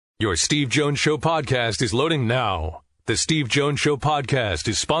Your Steve Jones Show podcast is loading now. The Steve Jones Show podcast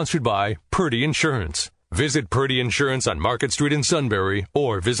is sponsored by Purdy Insurance. Visit Purdy Insurance on Market Street in Sunbury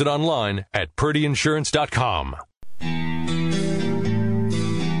or visit online at purdyinsurance.com.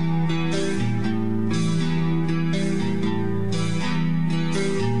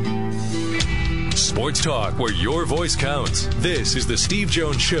 Sports talk where your voice counts. This is the Steve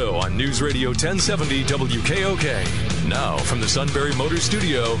Jones Show on News Radio 1070 WKOK. Now from the Sunbury Motor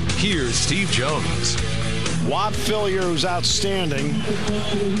Studio, here's Steve Jones. Whop Philyor, who's outstanding.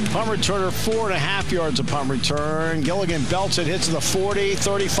 Punt returner, 4.5 yards of punt return. Gilligan belts it, hits the 40,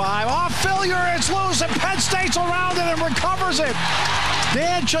 35. Off Philyor, it's loose, and Penn State's around it and recovers it.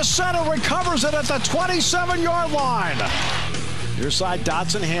 Dan Chisetta recovers it at the 27-yard line. Near side,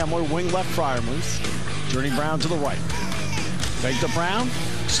 Dotson, Hamler, wing left, Freiermuth. Journey Brown to the right. Fake to Brown,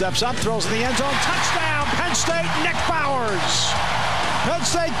 steps up, throws in the end zone. Touchdown, Penn State, Nick Bowers. Penn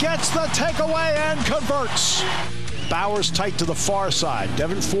State gets the takeaway and converts. Bowers tight to the far side.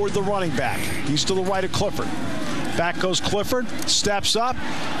 Devin Ford, the running back. He's to the right of Clifford. Back goes Clifford, steps up,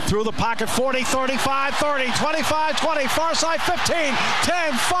 through the pocket, 40, 35, 30, 25, 20, far side 15,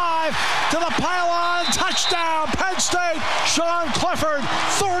 10, 5, to the pylon, touchdown, Penn State, Sean Clifford,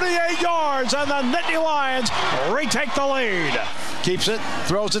 38 yards, and the Nittany Lions retake the lead. Keeps it,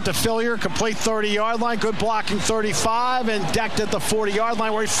 throws it to Philyor, complete 30-yard line, good blocking 35, and decked at the 40-yard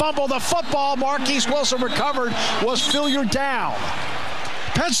line where he fumbled the football. Marquise Wilson recovered, was Philyor down.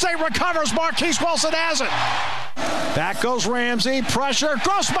 Penn State recovers, Marquise Wilson has it. Back goes Ramsey, pressure,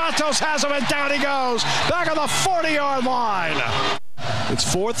 Gross-Matos has him, and down he goes, back on the 40-yard line. It's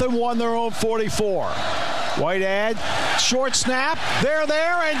 4th and 1, their own 44. Whitehead, short snap, they're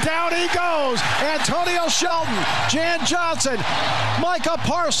there, and down he goes. Antonio Shelton, Jan Johnson, Micah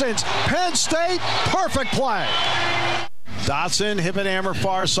Parsons, Penn State, perfect play. Dotson, hip and hammer,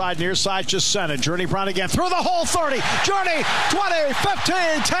 far side, near side, Chisetta. Journey Brown again, through the hole, 30. Journey, 20,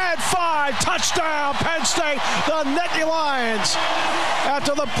 15, 10, 5. Touchdown, Penn State. The Nittany Lions,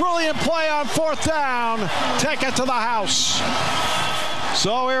 after the brilliant play on 4th down, take it to the house.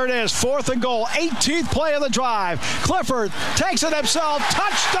 So here it is, 4th and goal, 18th play of the drive. Clifford takes it himself.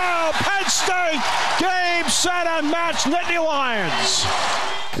 Touchdown, Penn State. Game, set, and match, Nittany Lions.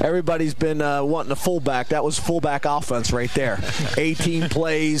 Everybody's been wanting a fullback. That was fullback offense right there. 18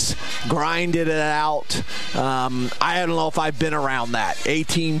 plays, grinded it out. I don't know if I've been around that.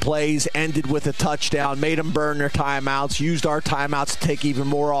 18 plays, ended with a touchdown, made them burn their timeouts, used our timeouts to take even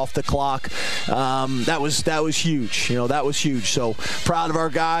more off the clock. That was huge. That was huge. So proud of our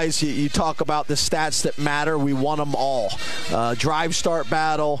guys. You talk about the stats that matter. We won them all. Drive start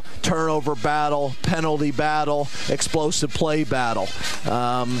battle, turnover battle, penalty battle, explosive play battle.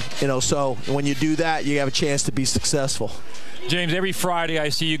 So when you do that, you have a chance to be successful. James, every Friday I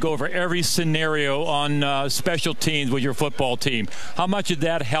see you go over every scenario on special teams with your football team. How much did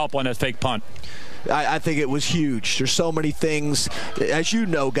that help on that fake punt? I think it was huge. There's so many things. As you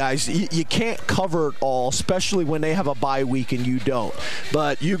know, guys, you can't cover it all, especially when they have a bye week and you don't.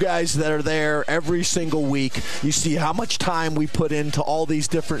 But you guys that are there every single week, you see how much time we put into all these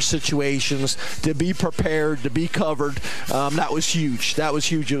different situations to be prepared, to be covered. That was huge. That was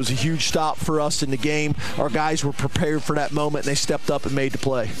huge. It was a huge stop for us in the game. Our guys were prepared for that moment, and they stepped up and made the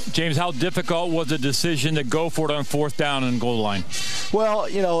play. James, how difficult was the decision to go for it on 4th down and goal line? Well,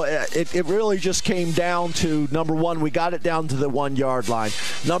 it really just came down to, number one, we got it down to the 1-yard line.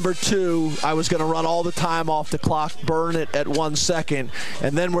 Number two, I was going to run all the time off the clock, burn it at 1 second,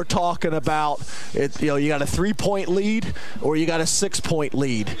 and then we're talking about it. You got a 3-point lead or you got a 6-point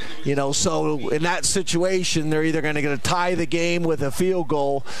lead. So in that situation, they're either going to tie the game with a field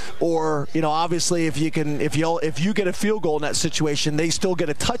goal, or obviously if you get a field goal in that situation, they still get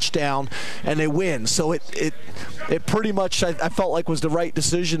a touchdown and they win. So it pretty much I felt like was the right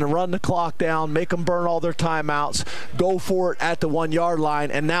decision to run the clock down, make them burn all their timeouts, go for it at the 1-yard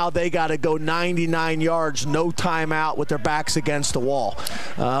line, and now they got to go 99 yards, no timeout, with their backs against the wall.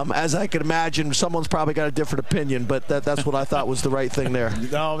 As I can imagine, someone's probably got a different opinion, but that's what I thought was the right thing there.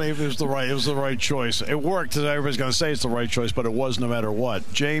 No, it was the right choice. It worked. Everybody's going to say it's the right choice, but it was no matter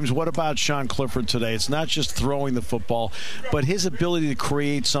what. James, what about Sean Clifford today? It's not just throwing the football, but his ability to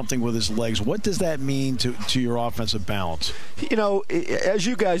create something with his legs. What does that mean to your offensive balance? As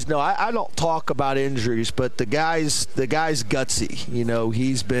you guys know, I don't talk about injuries, but the guy's gutsy. You know,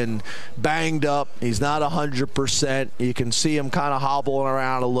 he's been banged up. He's not 100%. You can see him kind of hobbling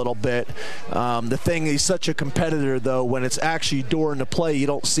around a little bit. The thing, he's such a competitor, though, when it's actually during the play, you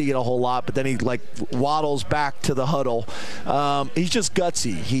don't see it a whole lot, but then he, like, waddles back to the huddle. He's just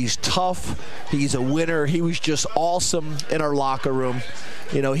gutsy. He's tough. He's a winner. He was just awesome in our locker room.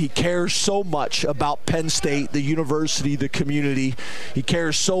 You know, he cares so much about Penn State, the university, the community. He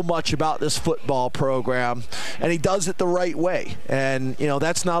cares so much about this football program, and he does it the right way. And, you know,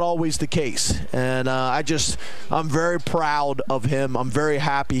 that's not always the case. And I'm very proud of him. I'm very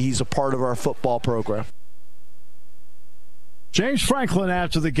happy he's a part of our football program. James Franklin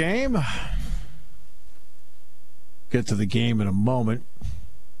after the game. Get to the game in a moment.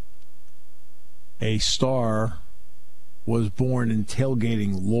 A star was born in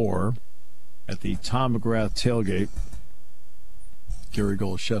tailgating lore at the Tom McGrath tailgate. Gary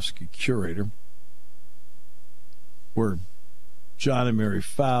Goloszewski, curator, where John and Mary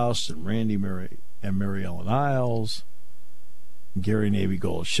Faust and Randy and Mary Ellen Isles, and Gary Navy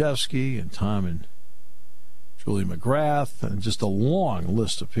Goloszewski, and Tom and Julie McGrath, and just a long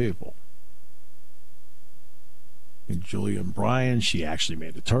list of people. And Julie and Brian, she actually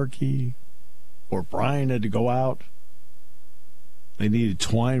made a turkey, or Brian had to go out. They needed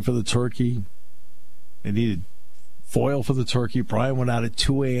twine for the turkey. They needed foil for the turkey. Brian went out at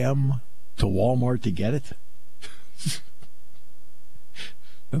 2 a.m. to Walmart to get it.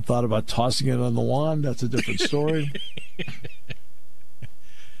 And thought about tossing it on the lawn. That's a different story.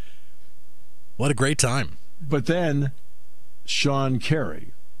 What a great time. But then Sean Carey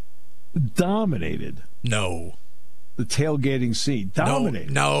dominated the tailgating scene.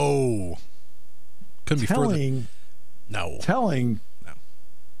 Dominated. No. Couldn't be further. No. Telling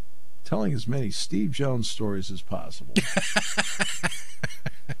as many Steve Jones stories as possible.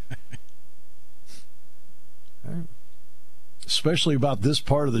 Right. Especially about this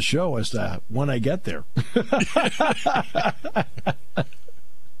part of the show as to when I get there. It's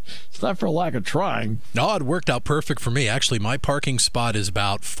not for lack of trying. No, it worked out perfect for me. Actually, my parking spot is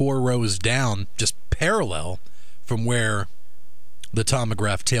about 4 rows down, just parallel from where the Tom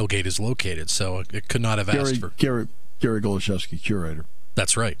McGrath tailgate is located. So it could not have asked for... Gary Goloszewski, curator.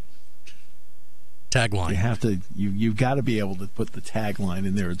 That's right. Tagline. You've got to be able to put the tagline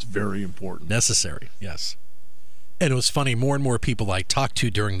in there. It's very important. Necessary, yes. And it was funny, more and more people I talked to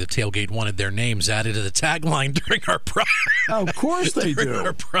during the tailgate wanted their names added to the tagline during our of course they do.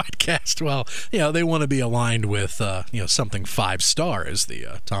 Our broadcast. Well, they want to be aligned with something 5 star as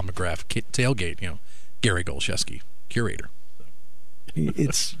the Tom McGrath tailgate, Gary Goloszewski, curator.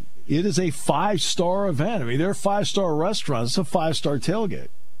 It is a 5-star event. I mean, they're 5-star restaurants. It's a 5-star tailgate.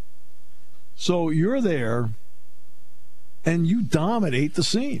 So you're there, and you dominate the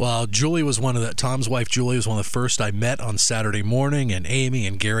scene. Well, Julie was Tom's wife, Julie, was one of the first I met on Saturday morning, and Amy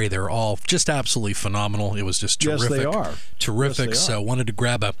and Gary, they're all just absolutely phenomenal. It was just terrific. Yes, they are. Terrific. Yes, they are. So wanted to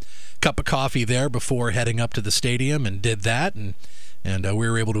grab a cup of coffee there before heading up to the stadium, and did that, and we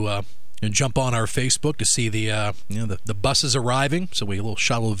were able to jump on our Facebook to see the buses arriving. So we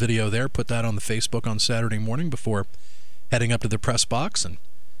shot a little video there, put that on the Facebook on Saturday morning before heading up to the press box. And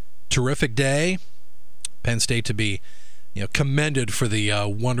terrific day. Penn State to be commended for the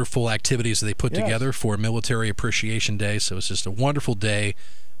wonderful activities that they put together for Military Appreciation Day. So it's just a wonderful day,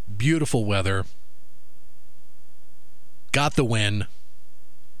 beautiful weather. Got the win.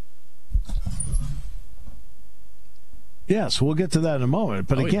 Yes, we'll get to that in a moment.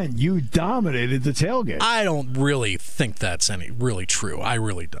 But again, you dominated the tailgate. I don't really think that's really true. I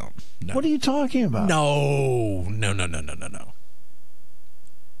really don't. No. What are you talking about? No.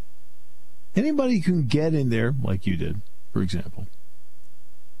 Anybody can get in there like you did, for example.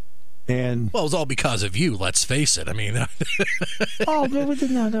 And it was all because of you, let's face it. I mean, no, look, they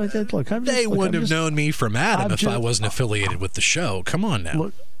wouldn't have known me from Adam if I wasn't affiliated with the show. Come on now.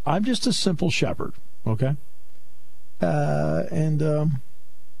 Look, I'm just a simple shepherd, okay?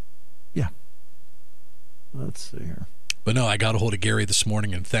 Let's see here. But no, I got a hold of Gary this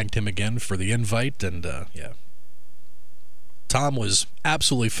morning and thanked him again for the invite. And Tom was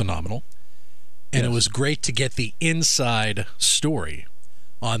absolutely phenomenal. And It was great to get the inside story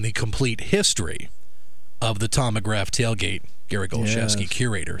on the complete history of the Tom McGrath tailgate, Gary Goloszewski,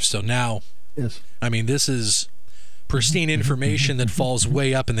 curator. So now, I mean, this is pristine information that falls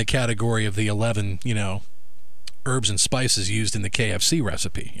way up in the category of the 11, herbs and spices used in the KFC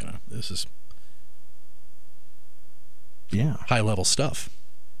recipe. This is high-level stuff.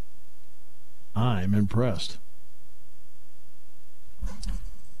 I'm impressed.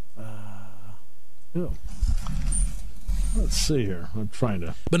 Let's see here. I'm trying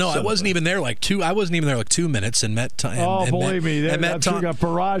to. But no, I wasn't even there like 2 minutes and met Tom. Believe me, I'm sure you got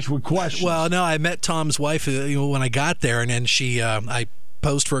barraged with questions. Well, no, I met Tom's wife when I got there, and then I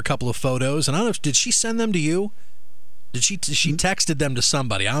posed for a couple of photos, and I don't know if did she send them to you? She texted them to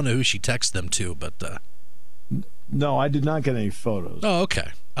somebody. I don't know who she texted them to, but no, I did not get any photos. Oh,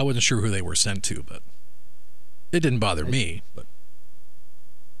 okay. I wasn't sure who they were sent to, but it didn't bother me. But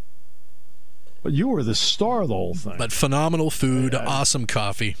you were the star of the whole thing. But phenomenal food, awesome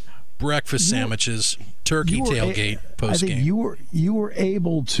coffee, breakfast sandwiches, turkey tailgate post game. I think you were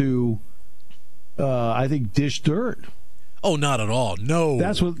able to, I think, dish dirt. Oh, not at all. No.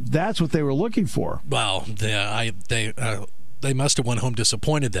 That's what they were looking for. Well, they must have went home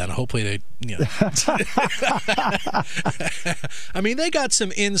disappointed then. Hopefully they, I mean, they got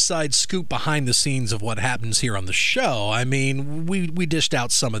some inside scoop behind the scenes of what happens here on the show. I mean, we dished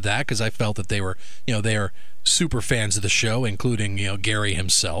out some of that because I felt that they were, they are super fans of the show, including, Gary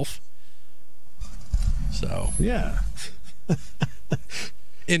himself. So. Yeah.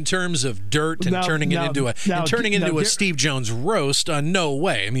 In terms of dirt and turning it into a Steve Jones roast, no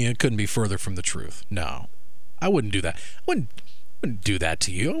way. I mean, it couldn't be further from the truth. No. I wouldn't do that. I wouldn't do that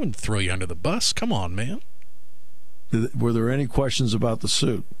to you. I wouldn't throw you under the bus. Come on, man. Were there any questions about the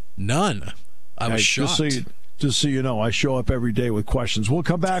suit? None. I was shocked. Just so you know, I show up every day with questions. We'll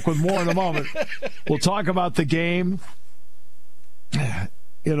come back with more in a moment. We'll talk about the game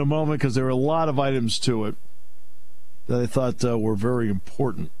in a moment because there are a lot of items to it that I thought were very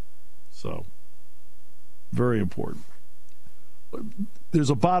important. So, very important. There's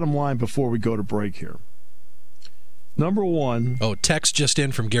a bottom line before we go to break here. Number one. Oh, text just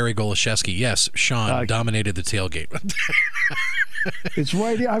in from Gary Goloszewski. Yes, Sean dominated the tailgate. It's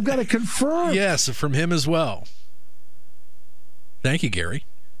right here. I've got to confirm. Yes, from him as well. Thank you, Gary.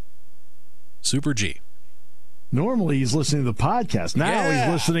 Super G. Normally he's listening to the podcast. Now he's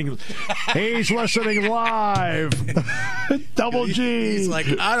listening live. Double G. He's like,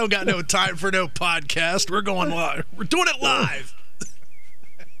 I don't got no time for no podcast. We're going live. We're doing it live.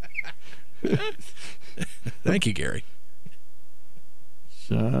 Thank you, Gary.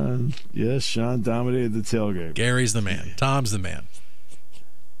 Sean dominated the tailgate. Gary's the man. Tom's the man.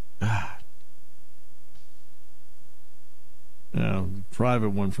 Private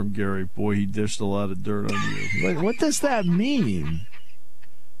one from Gary. Boy, he dished a lot of dirt on you. What does that mean?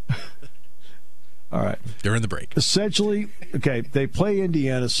 All right. During the break. Essentially, okay, they play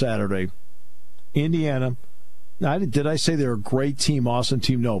Indiana Saturday. Indiana, did I say they're a great team, awesome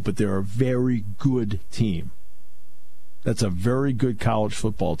team? No, but they're a very good team. That's a very good college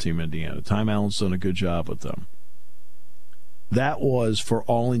football team, Indiana. Tom Allen's done a good job with them. That was, for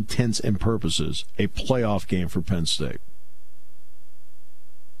all intents and purposes, a playoff game for Penn State.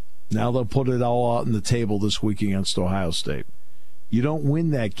 Now they'll put it all out on the table this week against Ohio State. You don't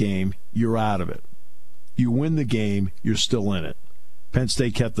win that game, you're out of it. You win the game, you're still in it. Penn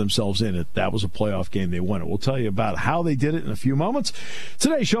State kept themselves in it. That was a playoff game. They won it. We'll tell you about how they did it in a few moments.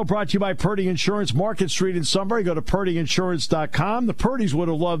 Today's show brought to you by Purdy Insurance, Market Street in Sunbury. Go to purdyinsurance.com. The Purdys would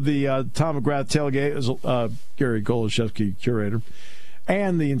have loved the Tom McGrath tailgate, as Gary Goloszewski, curator,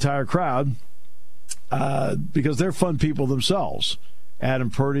 and the entire crowd because they're fun people themselves. Adam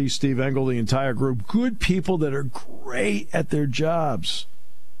Purdy, Steve Engel, the entire group. Good people that are great at their jobs.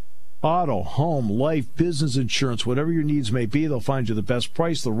 Auto, home, life, business insurance, whatever your needs may be, they'll find you the best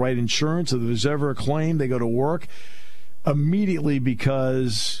price, the right insurance. If there's ever a claim, they go to work immediately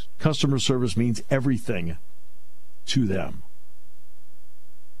because customer service means everything to them.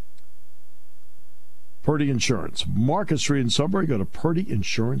 Purdy Insurance. Market Street in Sunbury. Go to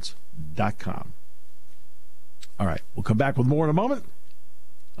purdyinsurance.com. All right, we'll come back with more in a moment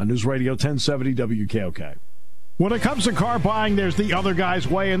on News Radio 1070 WKOK. When it comes to car buying, there's the other guy's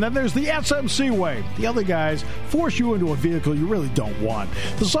way, and then there's the SMC way. The other guys force you into a vehicle you really don't want.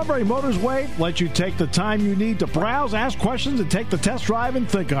 The Sunbury Motors way lets you take the time you need to browse, ask questions, and take the test drive and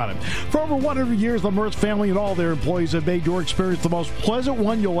think on it. For over 100 years, the Mertz family and all their employees have made your experience the most pleasant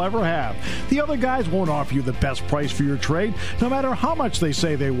one you'll ever have. The other guys won't offer you the best price for your trade, no matter how much they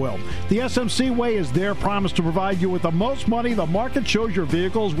say they will. The SMC way is their promise to provide you with the most money the market shows your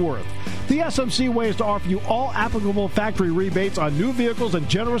vehicle is worth. The SMC way is to offer you all applicable factory rebates on new vehicles and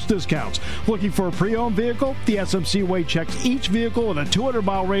generous discounts. Looking for a pre-owned vehicle? The SMC way checks each vehicle in a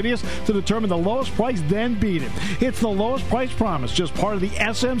 200-mile radius to determine the lowest price, then beat it. It's the lowest price promise, just part of the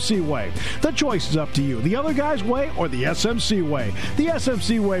SMC way. The choice is up to you. The other guy's way or the SMC way. The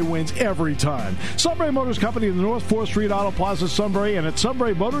SMC way wins every time. Sunbury Motors Company in the North 4th Street Auto Plaza, Sunbury, and at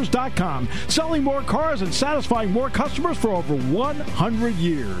sunburymotors.com. Selling more cars and satisfying more customers for over 100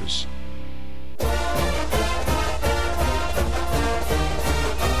 years.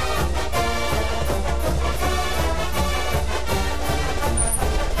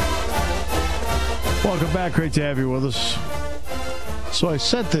 Welcome back. Great to have you with us. So I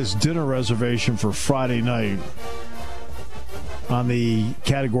set this dinner reservation for Friday night on the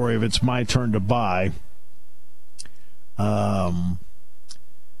category of it's my turn to buy.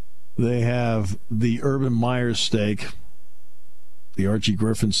 They have the Urban Meyer steak, the Archie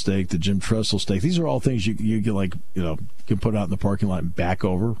Griffin steak, the Jim Tressel steak. These are all things you can can put out in the parking lot and back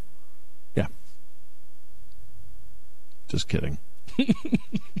over. Yeah. Just kidding. I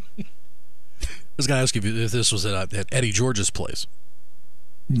was going to ask you if this was at Eddie George's place.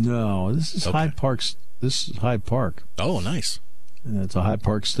 No, this is Hyde Park. This is Hyde Park. Oh, nice. And it's a Hyde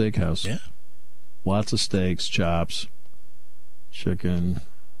Park steakhouse. Yeah. Lots of steaks, chops, chicken.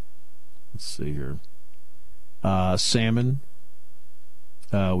 Let's see here. Salmon,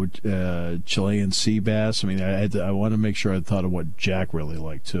 with Chilean sea bass. I mean, I want to make sure I thought of what Jack really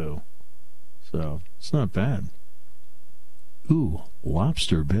liked, too. So, it's not bad. Ooh,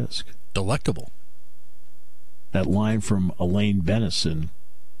 lobster bisque. Delectable. That line from Elaine Bennison.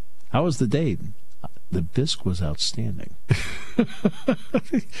 How was the date? The bisque was outstanding.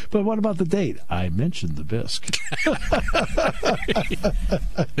 But what about the date? I mentioned the bisque.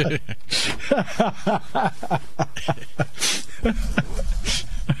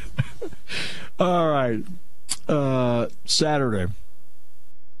 All right. Saturday.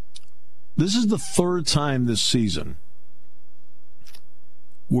 This is the third time this season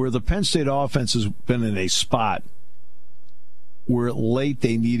where the Penn State offense has been in a spot where late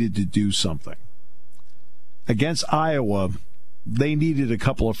they needed to do something. Against Iowa, they needed a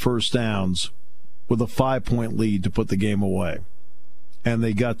couple of first downs with a 5-point lead to put the game away. And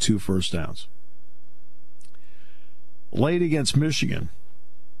they got 2 first downs. Late against Michigan,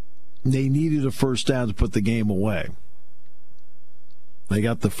 they needed a first down to put the game away. They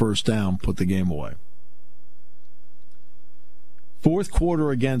got the first down, put the game away. Fourth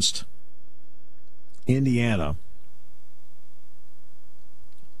quarter against Indiana,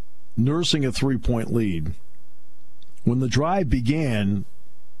 nursing a 3-point lead. When the drive began,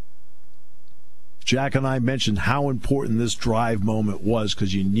 Jack and I mentioned how important this drive moment was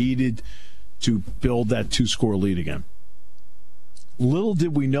because you needed to build that 2-score lead again. Little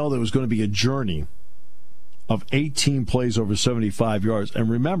did we know there was going to be a journey of 18 plays over 75 yards. And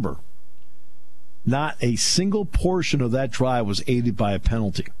remember, not a single portion of that drive was aided by a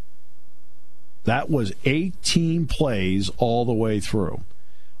penalty. That was 18 plays all the way through.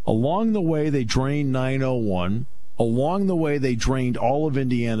 Along the way, they drained 901. Along the way, they drained all of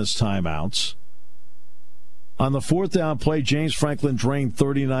Indiana's timeouts. On the fourth down play, James Franklin drained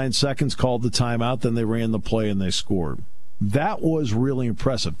 39 seconds, called the timeout, then they ran the play and they scored. That was really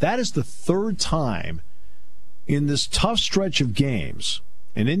impressive. That is the third time in this tough stretch of games,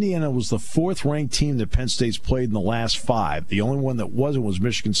 and Indiana was the 4th-ranked team that Penn State's played in the last 5. The only one that wasn't was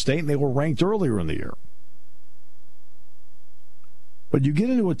Michigan State, and they were ranked earlier in the year. But you get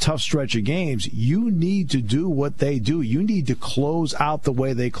into a tough stretch of games, you need to do what they do. You need to close out the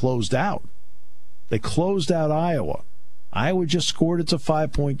way they closed out. They closed out Iowa. Iowa just scored. It's a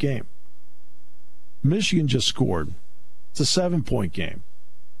 5-point game. Michigan just scored. It's a 7-point game.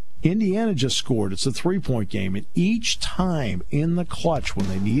 Indiana just scored. It's a 3-point game. And each time in the clutch, when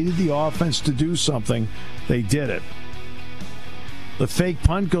they needed the offense to do something, they did it. The fake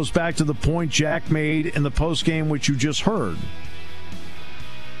punt goes back to the point Jack made in the postgame, which you just heard.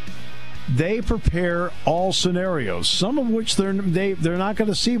 They prepare all scenarios, some of which they're not going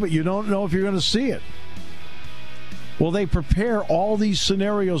to see, but you don't know if you're going to see it. Well, they prepare all these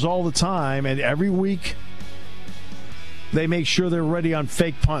scenarios all the time, and every week they make sure they're ready on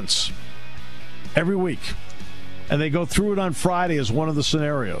fake punts. Every week. And they go through it on Friday as one of the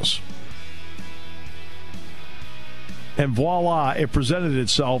scenarios. And voila, it presented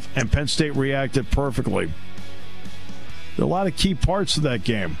itself, and Penn State reacted perfectly. There are a lot of key parts to that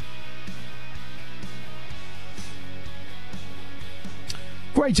game.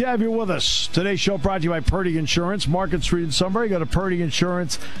 Great to have you with us. Today's show brought to you by Purdy Insurance, Market Street in Sunbury. Go to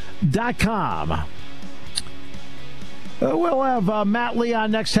purdyinsurance.com. We'll have Matt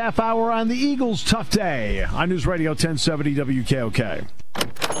Leon next half hour on the Eagles' tough day on News Radio 1070 WKOK.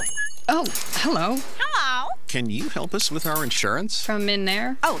 Oh, hello. Hello. Can you help us with our insurance? From in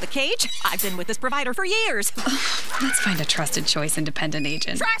there? Oh, the cage? I've been with this provider for years. Let's find a trusted choice independent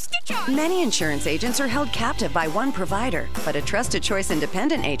agent. Trusted choice. Many insurance agents are held captive by one provider, but a trusted choice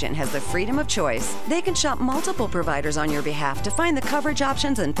independent agent has the freedom of choice. They can shop multiple providers on your behalf to find the coverage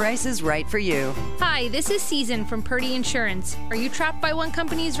options and prices right for you. Hi, this is Season from Purdy Insurance. Are you trapped by one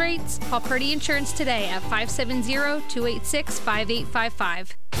company's rates? Call Purdy Insurance today at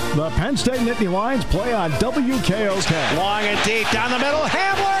 570-286-5855. The Penn State Nittany Lions play on WKOK. Long and deep down the middle.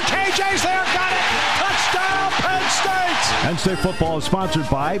 Hamler, KJ's there, got it. Touchdown, Penn State. Penn State football is sponsored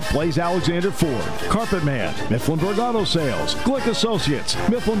by Blaze Alexander Ford, Carpet Man, Mifflinburg Auto Sales, Glick Associates,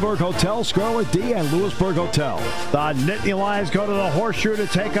 Mifflinburg Hotel, Scarlet D, and Lewisburg Hotel. The Nittany Lions go to the Horseshoe to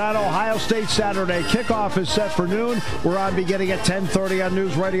take on Ohio State Saturday. Kickoff is set for noon. We're on beginning at 10:30 on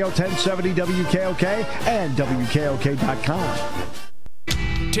News Radio 1070 WKOK and WKOK.com.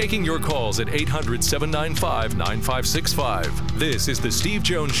 Taking your calls at 800-795-9565. This is The Steve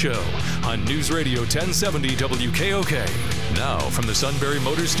Jones Show on News Radio 1070 WKOK. Now, from the Sunbury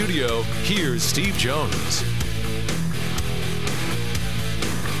Motor Studio, here's Steve Jones.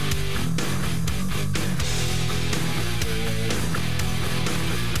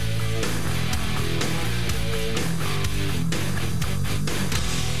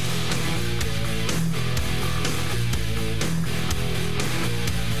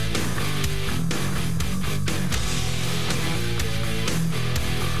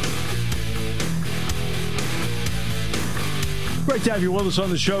 Great to have you with us on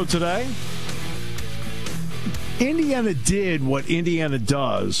the show today. Indiana did what Indiana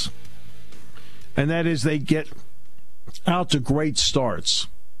does, and that is they get out to great starts.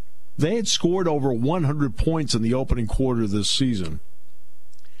 They had scored over 100 points in the opening quarter of this season,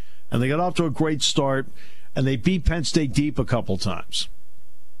 and they got off to a great start, and they beat Penn State deep a couple times.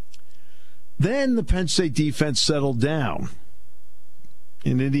 Then the Penn State defense settled down,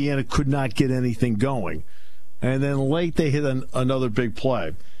 and Indiana could not get anything going. And then late they hit another big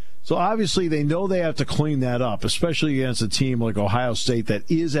play. So obviously they know they have to clean that up, especially against a team like Ohio State that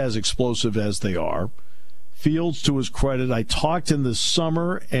is as explosive as they are. Fields, to his credit, I talked in the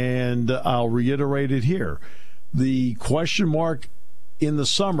summer, and I'll reiterate it here. The question mark in the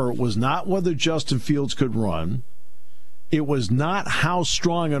summer was not whether Justin Fields could run. It was not how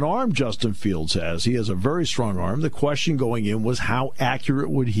strong an arm Justin Fields has. He has a very strong arm. The question going in was how accurate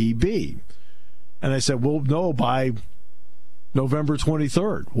would he be? And I said, we'll know by November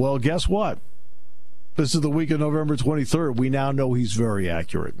 23rd. Well, guess what? This is the week of November 23rd. We now know he's very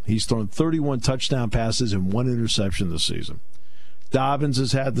accurate. He's thrown 31 touchdown passes and 1 interception this season. Dobbins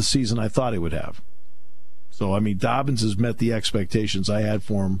has had the season I thought he would have. So, I mean, Dobbins has met the expectations I had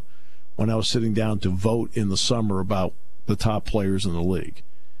for him when I was sitting down to vote in the summer about the top players in the league.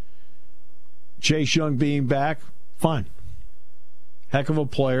 Chase Young being back, fine. Heck of a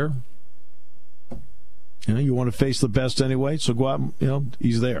player. You know, you want to face the best anyway, so go out and,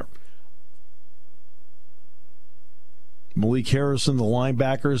 he's there. Malik Harrison, the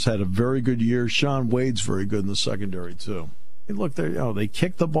linebackers, had a very good year. Sean Wade's very good in the secondary, too. And look, they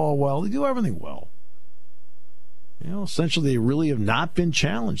kick the ball well. They do everything well. Essentially, they really have not been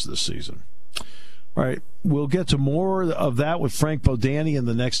challenged this season. All right, we'll get to more of that with Frank Bodani in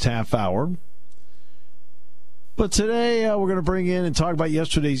the next half hour. But today we're going to bring in and talk about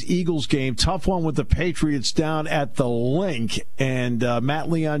yesterday's Eagles game. Tough one with the Patriots down at the Link. And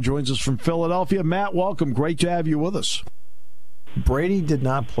Matt Leon joins us from Philadelphia. Matt, welcome. Great to have you with us. Brady did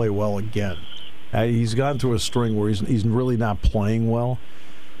not play well again. He's gone through a string where he's really not playing well.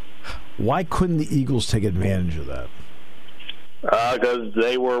 Why couldn't the Eagles take advantage of that? Because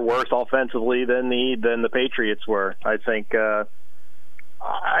they were worse offensively than the Patriots were. I think I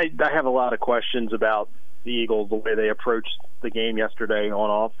have a lot of questions about the Eagles, the way they approached the game yesterday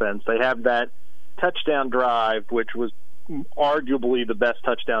on offense. They have that touchdown drive, which was arguably the best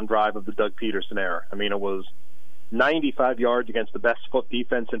touchdown drive of the Doug Peterson era. I mean, it was 95 yards against the best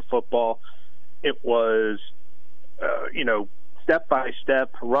defense in football. It was,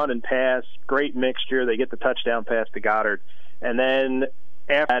 step-by-step, run and pass, great mixture. They get the touchdown pass to Goddard. And then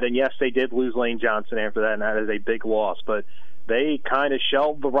after that, and yes, they did lose Lane Johnson after that, and that is a big loss, but they kind of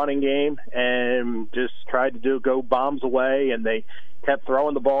shelved the running game and just tried to go bombs away, and they kept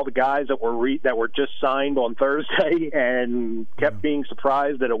throwing the ball to guys that were just signed on Thursday and kept being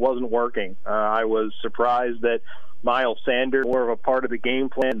surprised that it wasn't working. I was surprised that Miles Sanders was more of a part of the game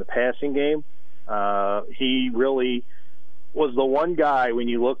plan, the passing game. He really was the one guy, when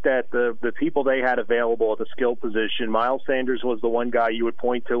you looked at the people they had available at the skill position, Miles Sanders was the one guy you would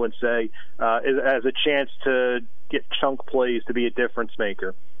point to and say as a chance to get chunk plays to be a difference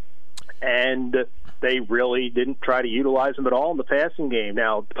maker. And they really didn't try to utilize him at all in the passing game.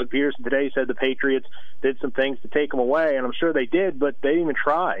 Now, Doug Peterson today said the Patriots did some things to take him away, and I'm sure they did, but they didn't even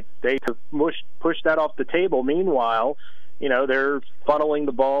try. They pushed that off the table. Meanwhile, they're funneling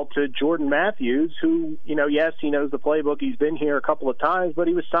the ball to Jordan Matthews, who, yes, he knows the playbook. He's been here a couple of times, but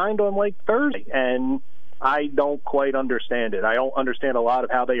he was signed on Thursday, and I don't quite understand it. I don't understand a lot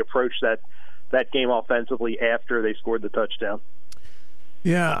of how they approached that game offensively after they scored the touchdown.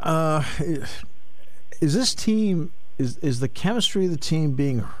 Yeah. Is this team, is the chemistry of the team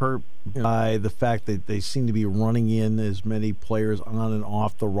being hurt by the fact that they seem to be running in as many players on and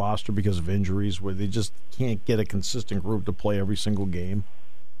off the roster because of injuries, where they just can't get a consistent group to play every single game?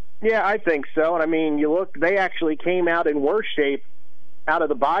 Yeah, I think so. And I mean, you look, they actually came out in worse shape out of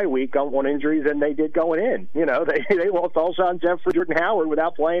the bye week on injuries than they did going in. You know, they lost Alshon Jeffrey, Jordan Howard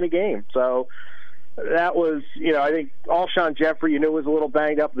without playing a game. So that was, you know, I think Alshon Jeffrey, you knew, was a little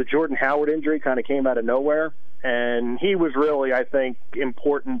banged up. The Jordan Howard injury kind of came out of nowhere. And he was really, I think,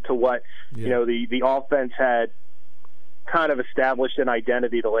 important to what, you know, the offense had kind of established an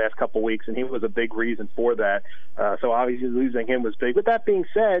identity the last couple of weeks, and he was a big reason for that. So obviously losing him was big. But that being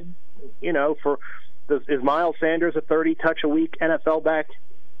said, you know, is Miles Sanders a 30-touch-a-week NFL back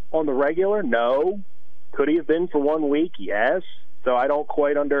on the regular? No. Could he have been for 1 week? Yes. So I don't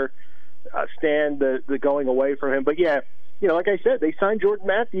quite understand the going away from him. But, yeah, you know, like I said, they signed Jordan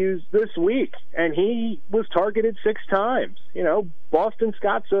Matthews this week, and he was targeted 6 times. You know, Boston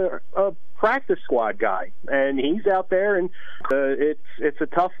Scott's a practice squad guy, and he's out there, and it's a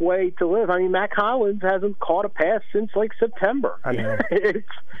tough way to live. I mean, Mac Hollins hasn't caught a pass since, like, September. I mean,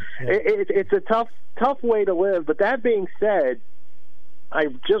 it's a tough way to live. But that being said, I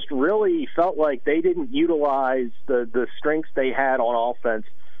just really felt like they didn't utilize the strengths they had on offense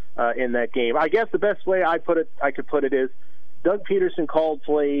in that game. I guess the best way I could put it is Doug Peterson called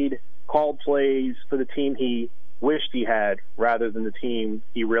plays for the team he wished he had rather than the team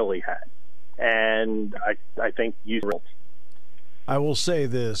he really had. And I think I will say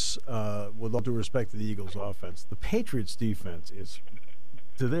this, with all due respect to the Eagles' offense, the Patriots' defense is,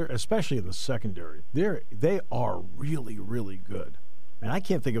 especially in the secondary, they are really, really good. And I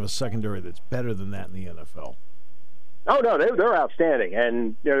can't think of a secondary that's better than that in the NFL. Oh, no, they're outstanding,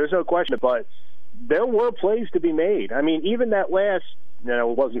 and you know, there's no question. But there were plays to be made. I mean, even that last, you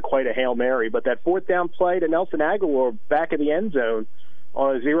know, it wasn't quite a Hail Mary, but that 4th down play to Nelson Aguilar back of the end zone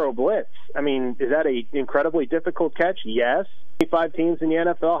on a 0 blitz. I mean, is that an incredibly difficult catch? Yes. 25 teams in the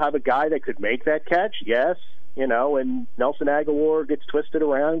NFL have a guy that could make that catch? Yes. You know, and Nelson Aguilar gets twisted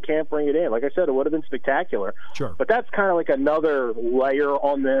around and can't bring it in. Like I said, it would have been spectacular. Sure. But that's kind of like another layer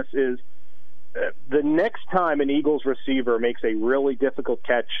on this is the next time an Eagles receiver makes a really difficult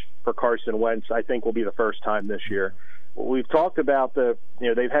catch for Carson Wentz, I think will be the first time this year. We've talked about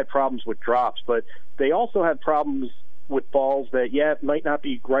they've had problems with drops, but they also had problems with balls that, might not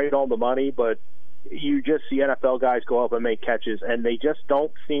be right on the money, but you just see NFL guys go up and make catches, and they just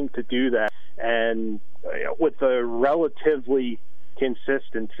don't seem to do that. And with the relatively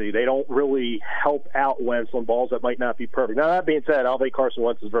consistency, they don't really help out Wentz on balls that might not be perfect. Now, that being said, I don't think Carson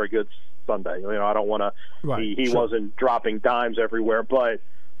Wentz is very good Sunday. You know, I don't want to. Right, he wasn't dropping dimes everywhere, but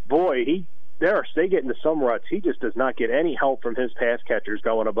boy, they get into some ruts. He just does not get any help from his pass catchers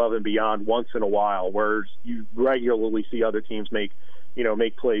going above and beyond once in a while, whereas you regularly see other teams make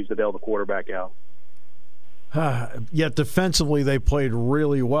plays to bail the quarterback out. Yet defensively, they played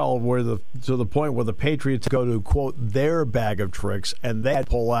really well, to the point where the Patriots go to, quote, their bag of tricks, and they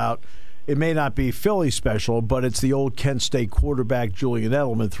pull out. It may not be Philly special, but it's the old Kent State quarterback Julian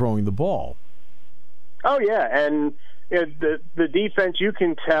Edelman throwing the ball. Oh, yeah, and the defense, you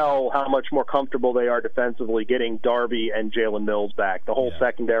can tell how much more comfortable they are defensively getting Darby and Jalen Mills back. The whole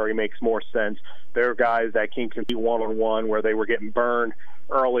secondary makes more sense. They're guys that can compete one-on-one where they were getting burned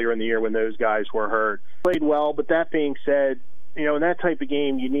earlier in the year when those guys were hurt. Played well, but that being said, you know, in that type of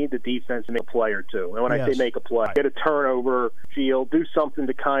game, you need the defense to make a play or two. And when I say make a play, get a turnover, field, do something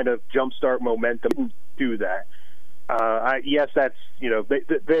to kind of jumpstart momentum. Do that. That's, you know,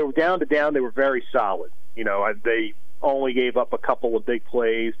 they were down. They were very solid. You know, they only gave up a couple of big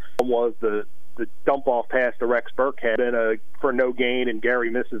plays. One was the dump-off pass to Rex Burkhead for no gain, and Gary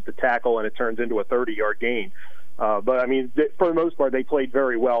misses the tackle, and it turns into a 30-yard gain. But, I mean, for the most part, they played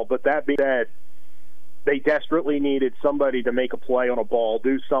very well. But that being said, they desperately needed somebody to make a play on a ball,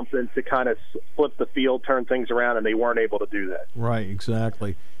 do something to kind of flip the field, turn things around, and they weren't able to do that. Right,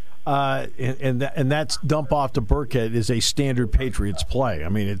 exactly. And that's dump off to Burkhead is a standard Patriots play. I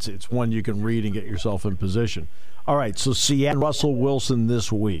mean, it's one you can read and get yourself in position. All right, so Seattle, Russell Wilson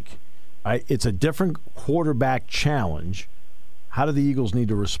this week. It's a different quarterback challenge. How do the Eagles need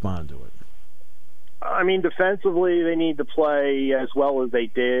to respond to it? I mean, defensively, they need to play as well as they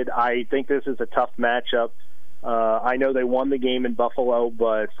did. I think this is a tough matchup. I know they won the game in Buffalo,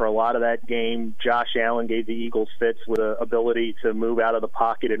 but for a lot of that game, Josh Allen gave the Eagles fits with the ability to move out of the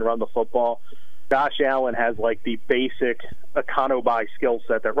pocket and run the football. Josh Allen has like the basic Econobuy skill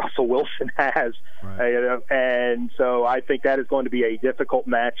set that Russell Wilson has. Right. And so I think that is going to be a difficult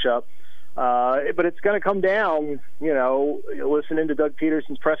matchup. But it's going to come down, listening to Doug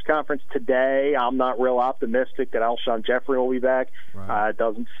Peterson's press conference today, I'm not real optimistic that Alshon Jeffrey will be back. Right. It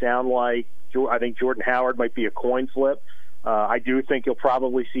doesn't sound like – I think Jordan Howard might be a coin flip. I do think you'll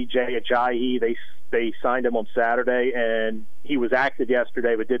probably see Jay Ajayi. They signed him on Saturday, and he was active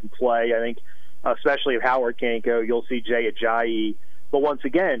yesterday but didn't play. I think, especially if Howard can't go, you'll see Jay Ajayi. But once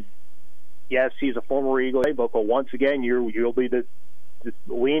again, yes, he's a former Eagle, but once again, you'll be the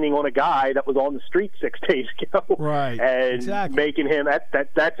leaning on a guy that was on the street 6 days ago, right? And exactly. Making him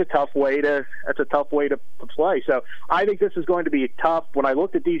that's a tough way to play. So I think this is going to be tough. When I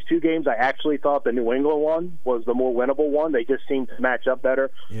looked at these two games, I actually thought the New England one was the more winnable one. They just seem to match up better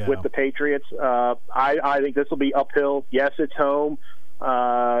with the Patriots. I think this will be uphill. Yes, it's home,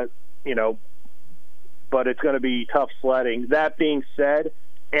 but it's going to be tough sledding. That being said,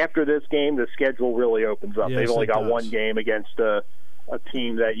 after this game, the schedule really opens up. Yes, they've only got one game against a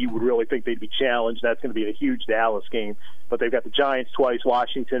team that you would really think they'd be challenged. That's going to be a huge Dallas game. But they've got the Giants twice,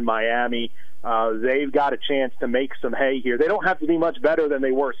 Washington, Miami. They've got a chance to make some hay here. They don't have to be much better than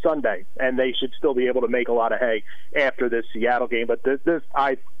they were Sunday, and they should still be able to make a lot of hay after this Seattle game. But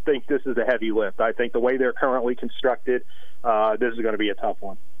I think this is a heavy lift. I think the way they're currently constructed, this is going to be a tough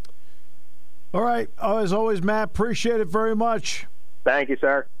one. All right. As always, Matt, appreciate it very much. Thank you,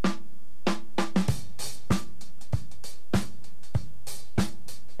 sir.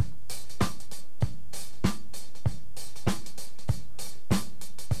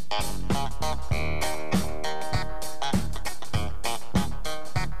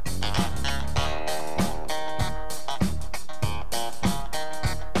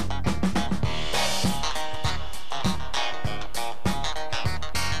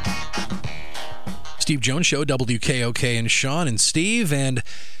 Steve Jones Show, WKOK, and Sean and Steve, and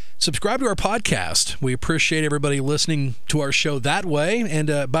subscribe to our podcast. We appreciate everybody listening to our show that way.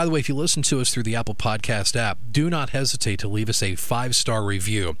 And by the way, if you listen to us through the Apple Podcast app, do not hesitate to leave us a 5-star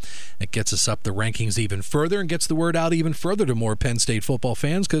review. It gets us up the rankings even further and gets the word out even further to more Penn State football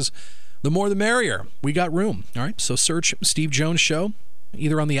fans, because the more the merrier. We got room. All right, so search Steve Jones Show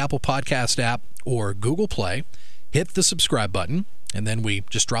either on the Apple Podcast app or Google Play. Hit the subscribe button, and then we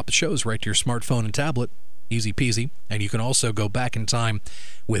just drop the shows right to your smartphone and tablet. Easy peasy. And you can also go back in time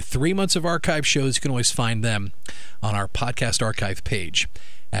with 3 months of archive shows. You can always find them on our podcast archive page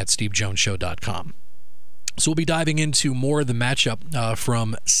at stevejonesshow.com. So we'll be diving into more of the matchup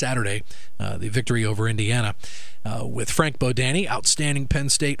from Saturday, the victory over Indiana, with Frank Bodani, outstanding Penn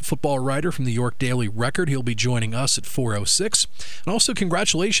State football writer from the York Daily Record. He'll be joining us at 4:06. And also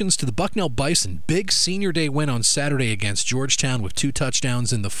congratulations to the Bucknell Bison. Big senior day win on Saturday against Georgetown with 2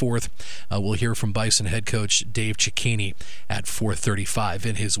 touchdowns in the fourth. We'll hear from Bison head coach Dave Cicchini at 4:35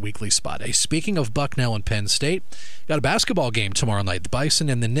 in his weekly spot. Hey, speaking of Bucknell and Penn State, got a basketball game tomorrow night. The Bison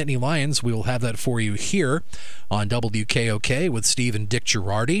and the Nittany Lions. We will have that for you here on WKOK with Steve and Dick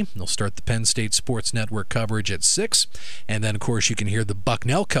Girardi. They'll start the Penn State Sports Network coverage at 6. And then, of course, you can hear the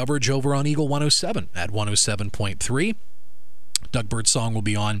Bucknell coverage over on Eagle 107 at 107.3. Doug Birdsong will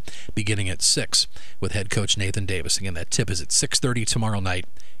be on beginning at 6 with head coach Nathan Davis. Again, that tip is at 6:30 tomorrow night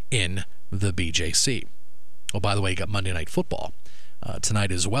in the BJC. Oh, by the way, you got Monday Night Football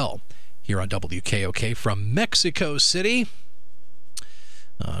tonight as well here on WKOK from Mexico City.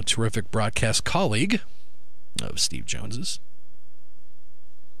 Terrific broadcast colleague of Steve Jones's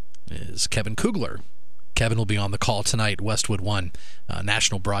is Kevin Kugler. Kevin will be on the call tonight, Westwood One,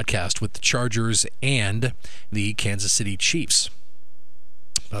 national broadcast with the Chargers and the Kansas City Chiefs.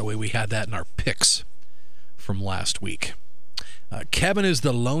 By the way, we had that in our picks from last week. Kevin is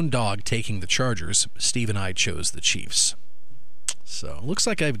the lone dog taking the Chargers. Steve and I chose the Chiefs. So it looks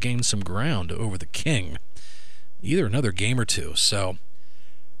like I've gained some ground over the King. Either another game or two. So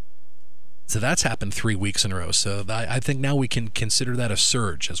that's happened 3 weeks in a row. So I think now we can consider that a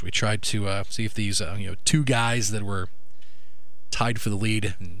surge as we tried to see if these 2 guys that were tied for the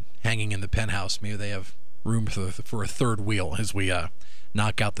lead and hanging in the penthouse, maybe they have room for a third wheel as we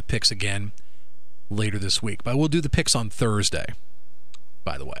knock out the picks again later this week. But we'll do the picks on Thursday,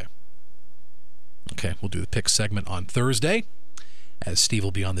 by the way. Okay, we'll do the picks segment on Thursday as Steve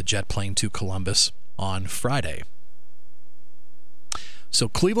will be on the jet plane to Columbus on Friday. So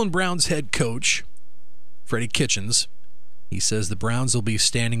Cleveland Browns head coach Freddie Kitchens, he says the Browns will be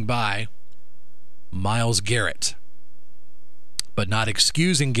standing by Myles Garrett, but not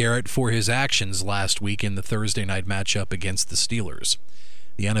excusing Garrett for his actions last week in the Thursday night matchup against the Steelers.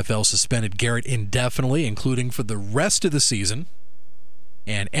 The NFL suspended Garrett indefinitely, including for the rest of the season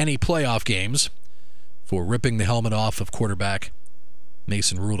and any playoff games, for ripping the helmet off of quarterback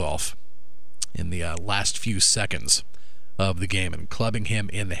Mason Rudolph in the last few seconds of the game and clubbing him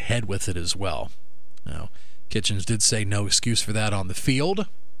in the head with it as well. Now, Kitchens did say no excuse for that on the field.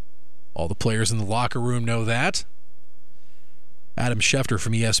 All the players in the locker room know that. Adam Schefter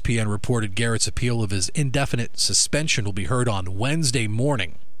from ESPN reported Garrett's appeal of his indefinite suspension will be heard on Wednesday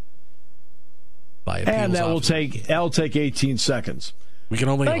morning by appeals and that'll officer. take 18 seconds. We can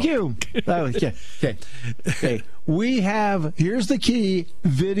only Thank you. Okay. Here's the key,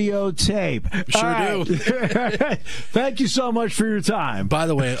 videotape. Sure do. Thank you so much for your time. By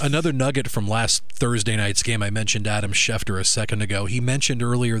the way, another nugget from last Thursday night's game. I mentioned Adam Schefter a second ago. He mentioned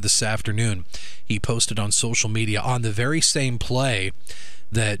earlier this afternoon, he posted on social media on the very same play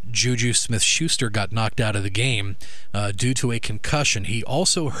that Juju Smith-Schuster got knocked out of the game due to a concussion. He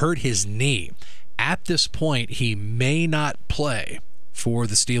also hurt his knee. At this point, he may not play for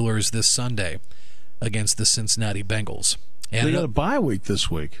the Steelers this Sunday against the Cincinnati Bengals. And they got a bye week this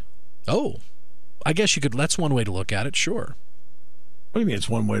week. Oh, I guess you could. That's one way to look at it, sure. What do you mean it's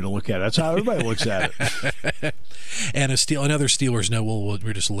one way to look at it? That's how everybody looks at it. And another Steelers note,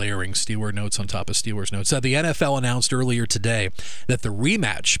 we're just layering Steelers notes on top of Steelers notes. The NFL announced earlier today that the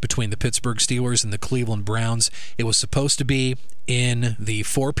rematch between the Pittsburgh Steelers and the Cleveland Browns, it was supposed to be in the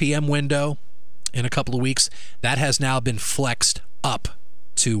 4 p.m. window in a couple of weeks. That has now been flexed up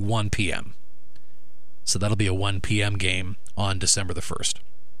to 1 p.m. So that'll be a 1 p.m. game on December the 1st.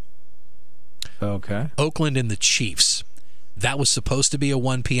 Okay. Oakland and the Chiefs. That was supposed to be a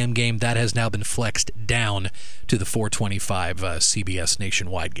 1 p.m. game. That has now been flexed down to the 4:25 CBS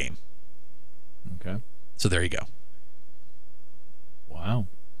nationwide game. Okay. So there you go. Wow.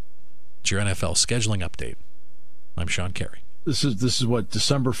 It's your NFL scheduling update. I'm Sean Carey. This is what,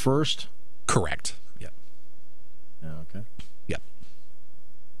 December 1st? Correct. Yeah. Yeah, okay. Yep.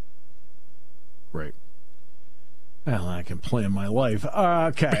 Great. Well, I can plan my life.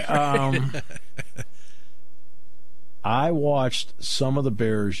 Okay. I watched some of the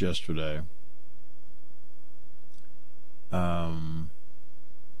Bears yesterday.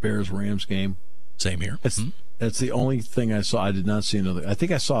 Bears-Rams game. Same here. That's the only thing I saw. I did not see another. I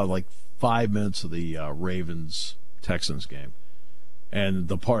think I saw like 5 minutes of the Ravens-Texans game. And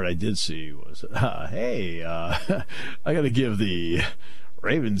the part I did see was, hey, I got to give the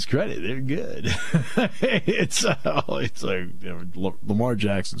Ravens credit. They're good. It's like Lamar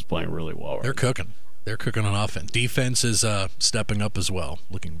Jackson's playing really well. Right? They're cooking. They're cooking on offense. Defense is stepping up as well,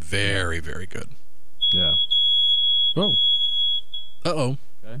 looking very, very good. Yeah. Oh. Uh-oh.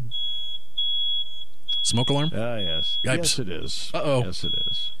 Okay. Smoke alarm? Yes. Yipes. Yes, it is. Uh-oh. Yes, it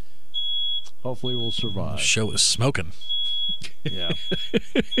is. Hopefully we'll survive. The show is smoking. Yeah.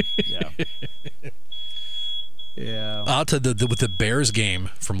 Yeah. Yeah. Out to with the Bears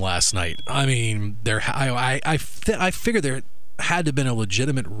game from last night. I mean, I figured there had to have been a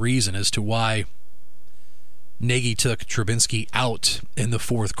legitimate reason as to why Nagy took Trubinsky out in the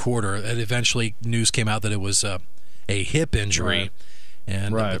fourth quarter. And eventually, news came out that it was a hip injury. Right.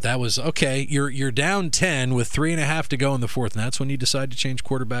 And but that was okay. You're down 10 with 3.5 to go in the fourth, and that's when you decide to change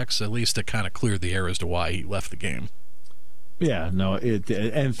quarterbacks. At least to kind of clear the air as to why he left the game. Yeah, no.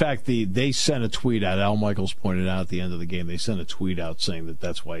 In fact, they sent a tweet out. Al Michaels pointed out at the end of the game. They sent a tweet out saying that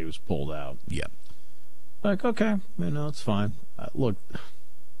that's why he was pulled out. Yeah. Like, okay, it's fine. Look,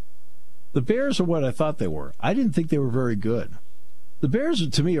 the Bears are what I thought they were. I didn't think they were very good. The Bears,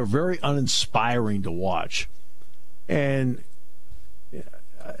 to me, are very uninspiring to watch. And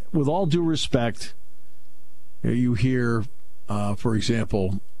with all due respect, you hear, for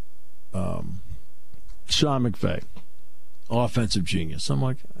example, Sean McVay, offensive genius. I'm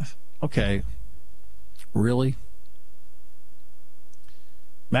like, okay, really?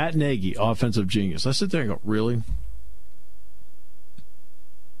 Matt Nagy, offensive genius. I sit there and go, really?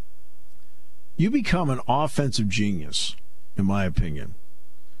 You become an offensive genius, in my opinion,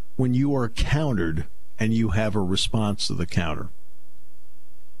 when you are countered and you have a response to the counter.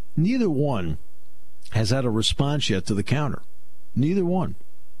 Neither one has had a response yet to the counter. Neither one.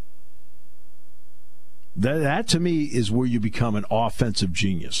 That to me is where you become an offensive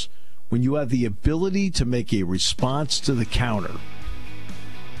genius. When you have the ability to make a response to the counter.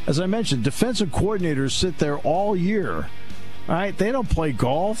 As I mentioned, defensive coordinators sit there all year. All right, they don't play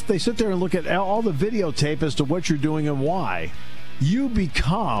golf. They sit there and look at all the videotape as to what you're doing and why. You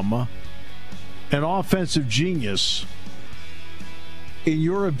become an offensive genius in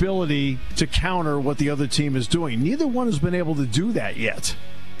your ability to counter what the other team is doing. Neither one has been able to do that yet.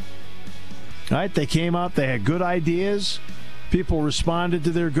 All right, they came out, they had good ideas. People responded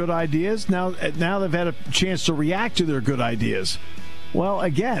to their good ideas. Now they've had a chance to react to their good ideas. Well,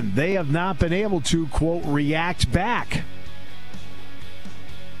 again, they have not been able to, quote, react back.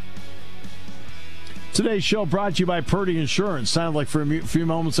 Today's show brought to you by Purdy Insurance. Sounded like for a few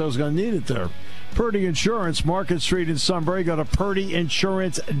moments I was going to need it there. Purdy Insurance, Market Street in Sunbury. Go to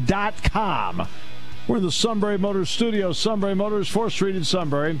purdyinsurance.com. We're in the Sunbury Motors studio. Sunbury Motors, 4th Street in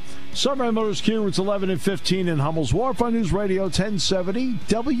Sunbury. Sunbury Motors, Kia routes 11 and 15 in Hummel's Wharf on News Radio 1070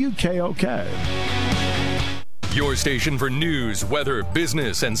 WKOK. Your station for news, weather,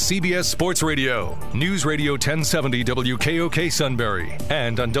 business, and CBS Sports Radio. News Radio 1070 WKOK Sunbury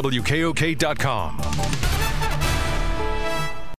and on WKOK.com.